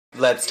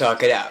Let's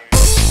talk it out.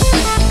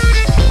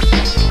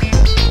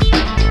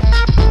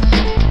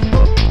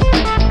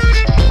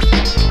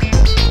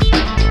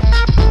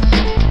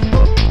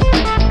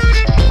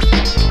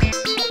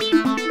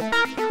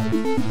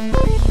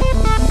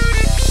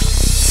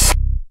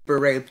 We're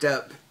raped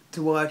up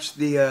to watch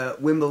the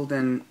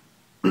Wimbledon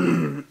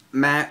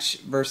match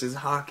versus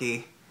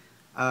hockey.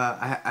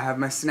 I have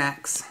my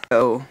snacks.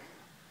 So,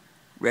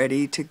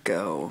 ready to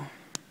go.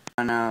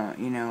 On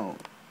you know,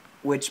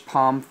 which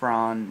palm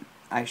frond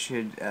I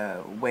should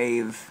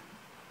wave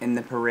in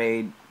the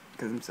parade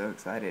because I'm so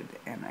excited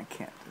and I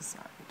can't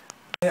decide.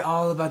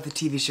 All about the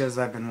TV shows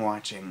I've been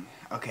watching.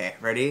 Okay,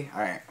 ready?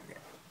 Alright. Okay.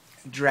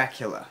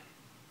 Dracula.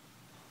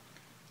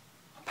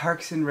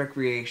 Parks and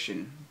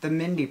Recreation. The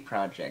Mindy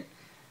Project.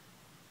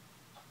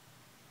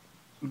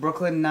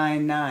 Brooklyn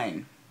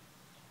Nine-Nine.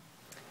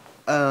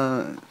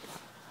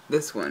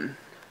 This one.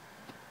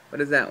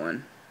 What is that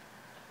one?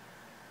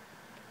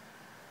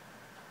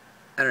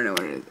 I don't know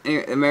what it is.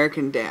 Anyway,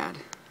 American Dad.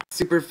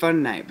 Super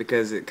fun night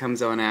because it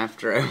comes on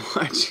after I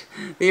watch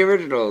the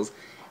originals.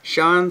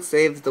 Shawn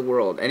Saves the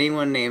World.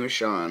 Anyone named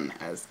Shawn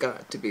has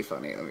got to be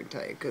funny, let me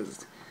tell you,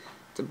 because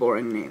it's a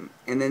boring name.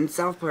 And then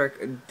South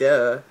Park,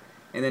 duh.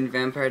 And then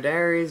Vampire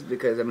Diaries,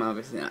 because I'm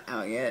obviously not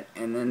out yet.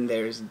 And then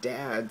there's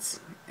Dads.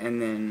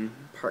 And then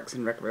Parks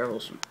and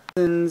Recreation.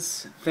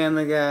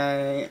 Family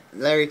Guy,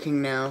 Larry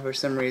King Now for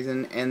some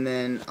reason, and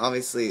then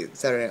obviously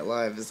Saturday Night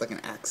Live is like an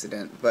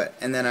accident,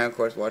 and then I of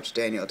course watch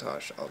Daniel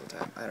Tosh all the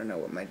time. I don't know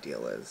what my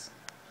deal is.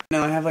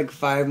 Now I have like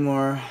 4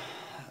 more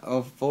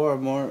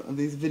of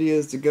these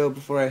videos to go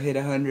before I hit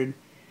 100,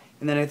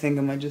 and then I think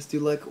I might just do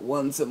like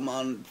once a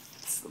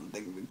month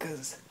something,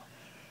 because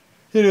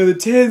you know the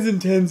tens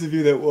and tens of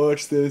you that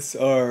watch this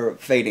are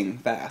fading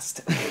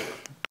fast.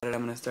 I'm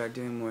gonna start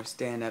doing more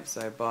stand-up,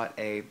 so I bought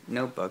a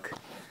notebook.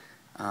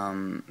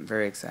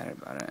 Very excited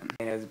about it.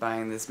 And I was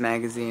buying this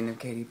magazine of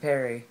Katy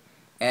Perry,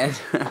 and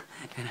and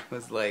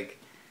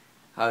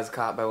I was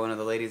caught by one of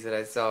the ladies that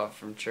I saw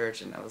from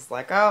church, and I was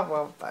like, oh,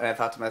 well, and I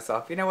thought to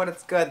myself, you know what,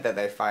 it's good that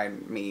they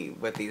find me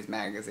with these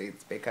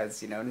magazines,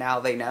 because, you know, now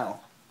they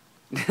know.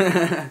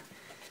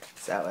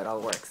 So it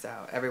all works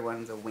out.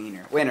 Everyone's a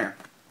winner.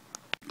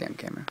 Damn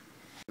camera.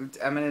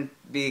 I'm gonna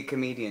be a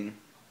comedian.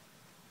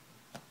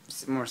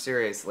 More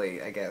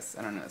seriously, I guess.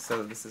 I don't know.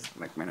 So this is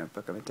like my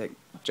notebook. I'm gonna take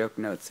joke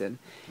notes in.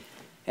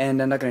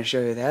 And I'm not gonna show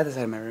you the other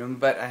side of my room,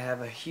 but I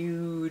have a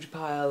huge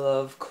pile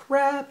of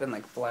crap and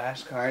like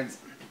flashcards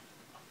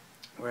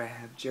where I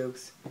have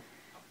jokes.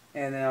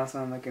 And then also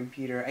on my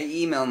computer, I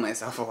email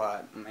myself a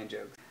lot on my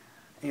jokes.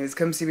 Anyways,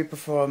 come see me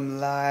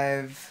perform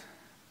live.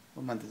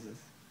 What month is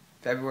this?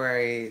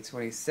 February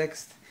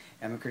 26th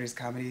at McCurdy's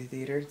Comedy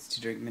Theater. It's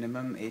 2 drink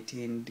minimum,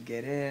 18 to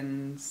get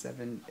in,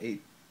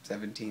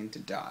 17 to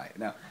die.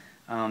 No,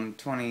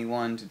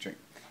 21 to drink.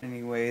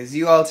 Anyways,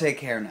 you all take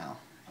care now.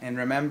 And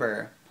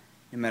remember,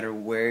 no matter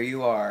where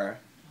you are,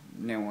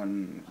 no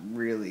one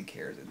really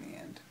cares in the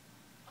end.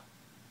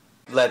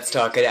 Let's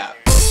talk it out.